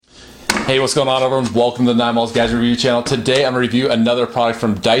Hey, what's going on, everyone? Welcome to the 9Malls Gadget Review channel. Today I'm going to review another product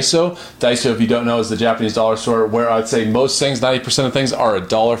from Daiso. Daiso, if you don't know, is the Japanese dollar store where I'd say most things, 90% of things, are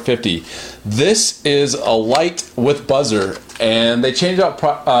 $1.50. This is a light with buzzer, and they change out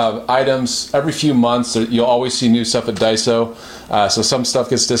items every few months. You'll always see new stuff at Daiso. So some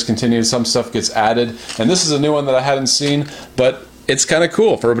stuff gets discontinued, some stuff gets added, and this is a new one that I hadn't seen, but it's kind of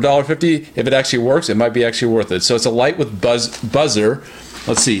cool. For $1.50, if it actually works, it might be actually worth it. So it's a light with buzzer.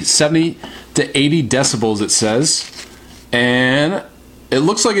 Let's see, 70 to 80 decibels it says, and it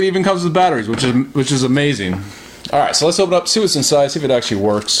looks like it even comes with batteries, which is amazing. All right, so let's open up, see what's inside, see if it actually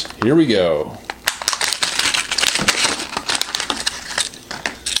works. Here we go.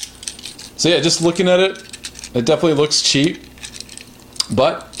 So yeah, just looking at it, it definitely looks cheap,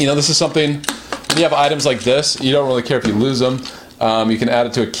 but you know, this is something. When you have items like this, you don't really care if you lose them. You can add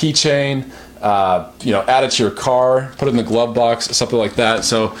it to a keychain. You know, add it to your car, put it in the glove box, something like that.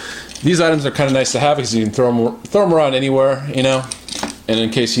 So these items are kind of nice to have because you can throw them around anywhere, you know, and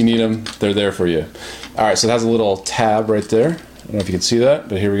in case you need them, they're there for you. All right, so it has a little tab right there. I don't know if you can see that,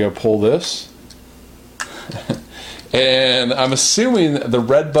 but here we go. Pull this. And I'm assuming the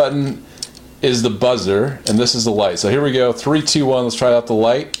red button is the buzzer, and this is the light. So here we go. 3, 2, 1. Let's try out the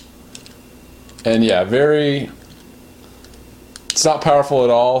light. And yeah, it's not powerful at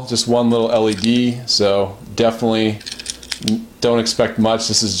all, just one little LED, so definitely don't expect much.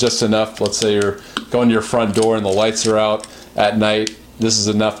 This is just enough. Let's say you're going to your front door and the lights are out at night. This is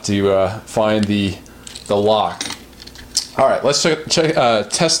enough to find the lock. All right, let's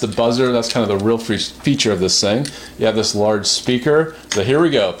test the buzzer. That's kind of the real feature of this thing. You have this large speaker. So here we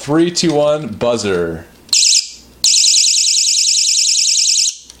go. 3, 2, 1, buzzer.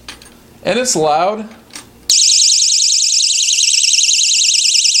 And it's loud.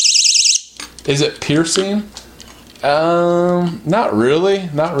 Is it piercing? Not really.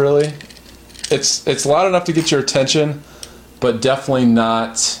 Not really. It's loud enough to get your attention, but definitely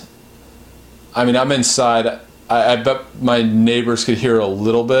not. I mean, I'm inside. I bet my neighbors could hear a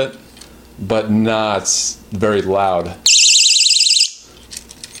little bit, but not very loud.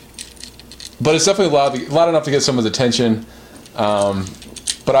 But it's definitely loud enough to get someone's attention.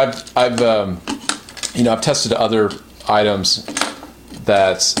 But I've tested other items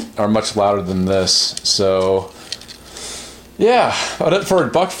that are much louder than this. So yeah, but for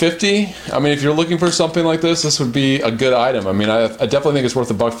 $1.50, I mean, if you're looking for something like this would be a good item. I mean, I definitely think it's worth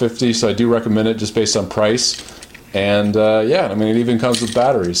 $1.50, so I do recommend it just based on price. And yeah, I mean, it even comes with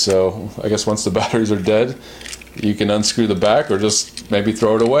batteries, so I guess once the batteries are dead, you can unscrew the back or just maybe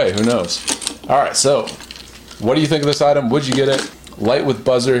throw it away, who knows. All right, so what do you think of this item? Would you get it? Light with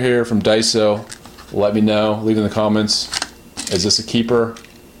buzzer here from Daiso. Let me know, leave in the comments. Is this a keeper?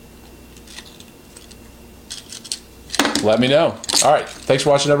 Let me know. All right, thanks for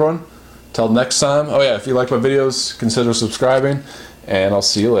watching, everyone. Till next time. Oh yeah, if you like my videos, consider subscribing, and I'll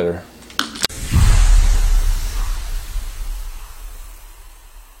see you later.